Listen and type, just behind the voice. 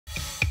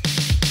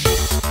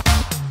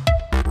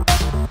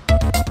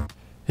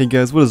Hey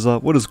guys, what is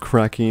up? What is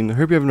cracking? I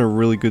hope you're having a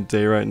really good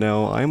day right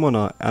now. I'm on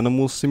an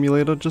animal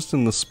simulator just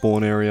in the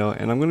spawn area,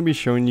 and I'm going to be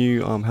showing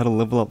you how to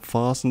level up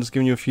fast and just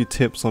giving you a few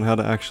tips on how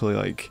to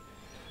actually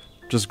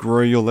just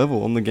grow your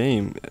level on the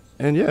game.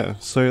 And yeah,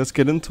 so let's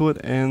get into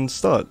it and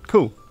start.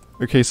 Cool.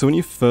 Okay, so when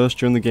you first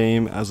join the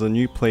game as a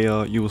new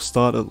player, you will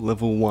start at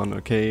level 1,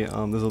 okay?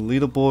 There's a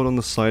leaderboard on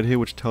the side here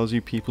which tells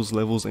you people's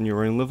levels and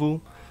your own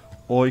level.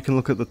 Or you can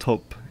look at the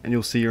top and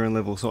you'll see your own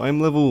level. So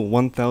I'm level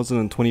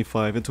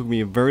 1025. It took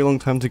me a very long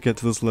time to get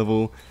to this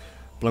level,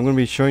 but I'm going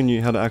to be showing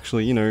you how to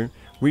actually,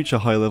 reach a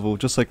high level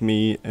just like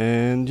me.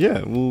 And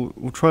yeah,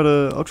 I'll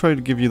try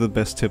to give you the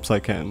best tips I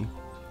can.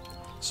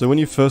 So when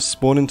you first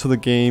spawn into the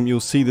game, you'll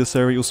see this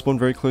area. You'll spawn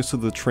very close to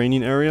the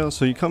training area.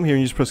 So you come here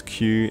and you just press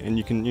Q and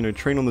you can,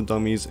 train on the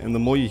dummies, and the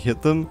more you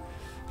hit them,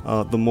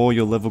 the more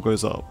your level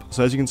goes up.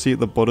 So as you can see at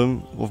the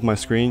bottom of my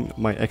screen,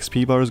 my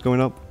XP bar is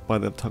going up by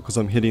the because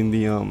I'm hitting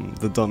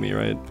the dummy,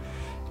 right?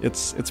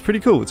 It's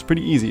pretty cool, it's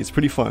pretty easy, it's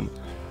pretty fun.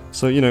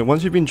 So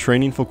once you've been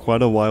training for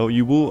quite a while,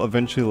 you will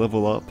eventually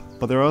level up,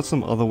 but there are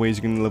some other ways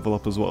you can level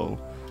up as well.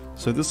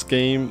 So this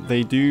game,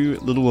 they do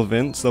little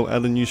events. They'll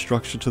add a new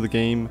structure to the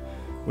game,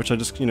 which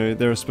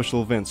they're a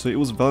special event. So it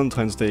was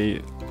Valentine's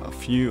Day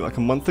a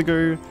month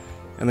ago,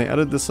 and they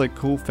added this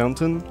cool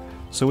fountain.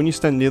 So when you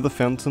stand near the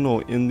fountain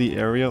or in the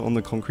area on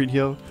the concrete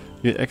here,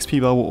 your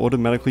XP bar will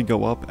automatically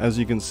go up. As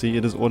you can see,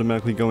 it is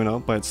automatically going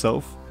up by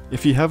itself.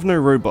 If you have no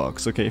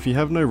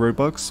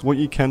Robux, what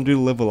you can do to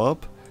level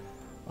up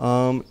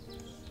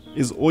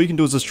is all you can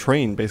do is just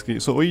train, basically.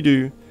 So all you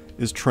do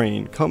is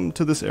train. Come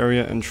to this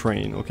area and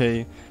train,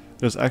 okay?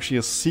 There's actually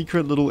a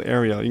secret little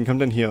area. You can come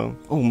down here.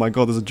 Oh my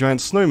god, there's a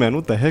giant snowman,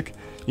 what the heck?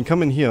 You can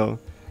come in here.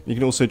 You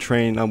can also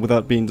train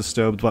without being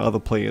disturbed by other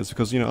players,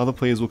 because other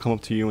players will come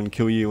up to you and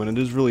kill you, and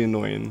it is really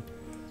annoying.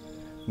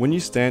 When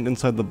you stand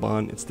inside the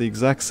barn, it's the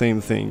exact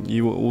same thing.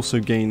 You will also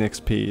gain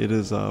XP. It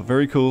is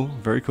very cool,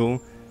 very cool.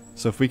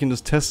 So if we can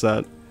just test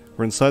that,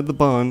 we're inside the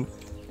barn,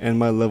 and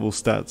my level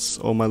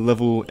stats, or my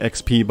level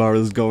XP bar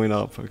is going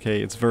up.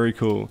 Okay, it's very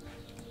cool.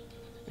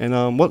 And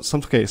so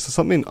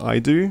something I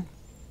do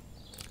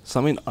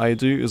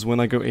is when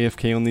I go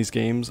AFK on these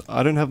games,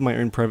 I don't have my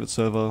own private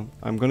server.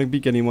 I'm going to be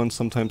getting one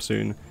sometime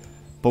soon.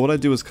 But what I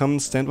do is come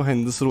and stand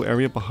behind this little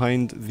area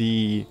behind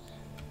the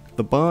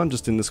barn,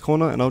 just in this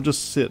corner, and I'll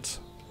just sit.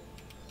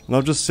 And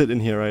I'll just sit in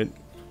here, right?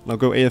 And I'll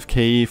go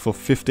AFK for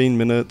 15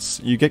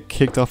 minutes. You get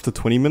kicked after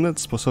 20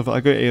 minutes, so if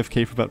I go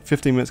AFK for about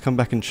 15 minutes, come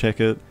back and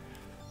check it.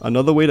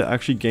 Another way to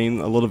actually gain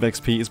a lot of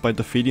XP is by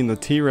defeating the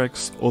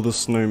T-Rex or the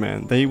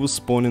snowman. They will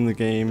spawn in the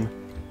game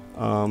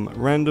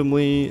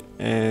randomly,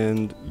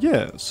 and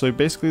yeah, so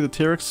basically the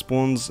T-Rex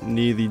spawns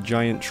near the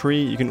giant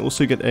tree. You can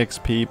also get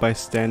XP by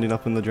standing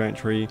up in the giant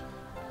tree.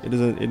 It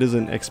is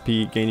an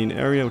XP gaining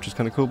area, which is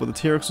kind of cool, but the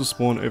T-Rex will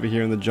spawn over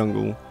here in the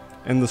jungle,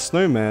 and the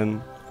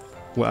snowman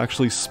will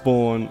actually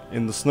spawn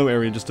in the snow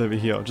area just over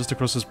here, just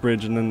across this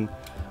bridge and then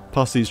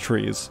past these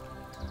trees.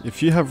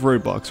 If you have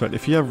Robux,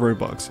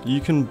 right,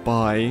 you can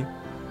buy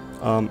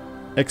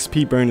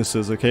XP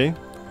bonuses, okay?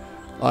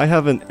 I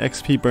have an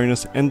XP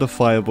bonus and a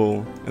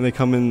fireball, and they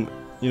come in,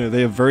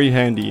 they are very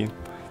handy.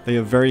 They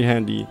are very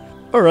handy.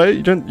 Alright,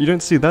 you don't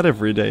see that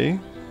every day.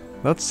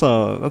 That's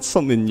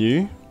something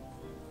new.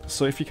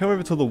 So if you come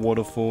over to the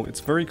waterfall, it's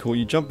very cool.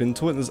 You jump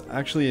into it, there's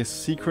actually a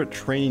secret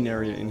training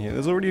area in here.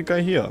 There's already a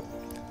guy here.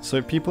 So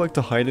people like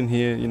to hide in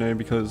here,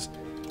 because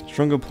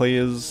stronger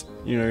players,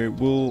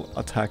 will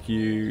attack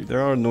you. There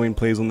are annoying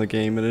players on the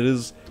game, and it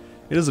is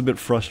a bit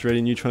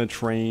frustrating. You trying to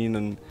train,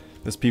 and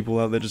there's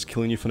people out there just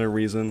killing you for no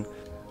reason.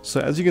 So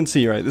as you can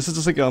see, right, this is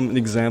just an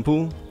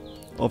example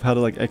of how to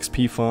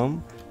XP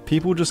farm.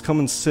 People just come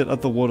and sit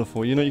at the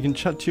waterfall. You can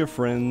chat to your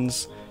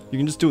friends. You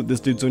can just do what this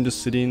dude's doing,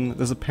 just sitting.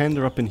 There's a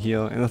panda up in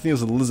here, and I think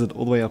there's a lizard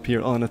all the way up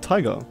here. Oh, and a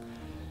tiger.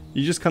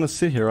 You just kind of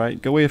sit here,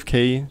 right? Go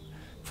AFK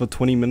for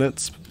 20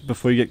 minutes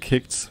before you get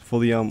kicked for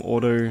the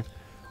auto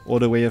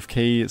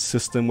AFK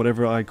system,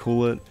 whatever I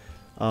call it.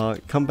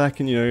 Come back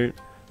and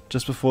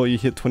just before you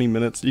hit 20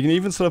 minutes. You can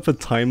even set up a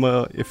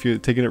timer if you're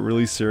taking it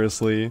really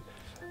seriously.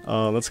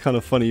 That's kind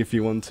of funny if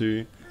you want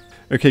to.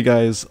 Okay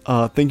guys,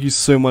 thank you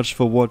so much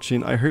for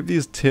watching. I hope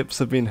these tips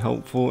have been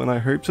helpful, and I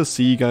hope to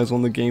see you guys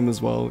on the game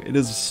as well. It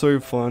is so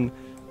fun.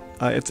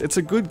 It's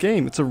a good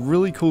game. It's a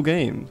really cool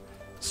game.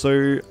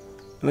 So,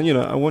 then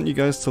I want you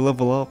guys to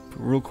level up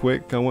real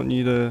quick. I want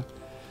you to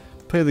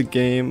play the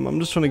game. I'm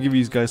just trying to give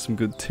you guys some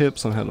good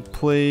tips on how to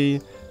play.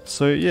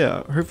 So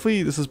yeah,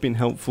 hopefully this has been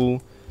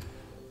helpful.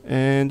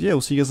 And yeah,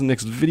 we'll see you guys in the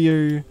next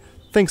video.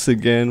 Thanks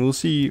again. We'll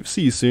see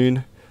you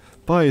soon.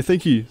 Bye.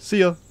 Thank you. See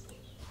ya.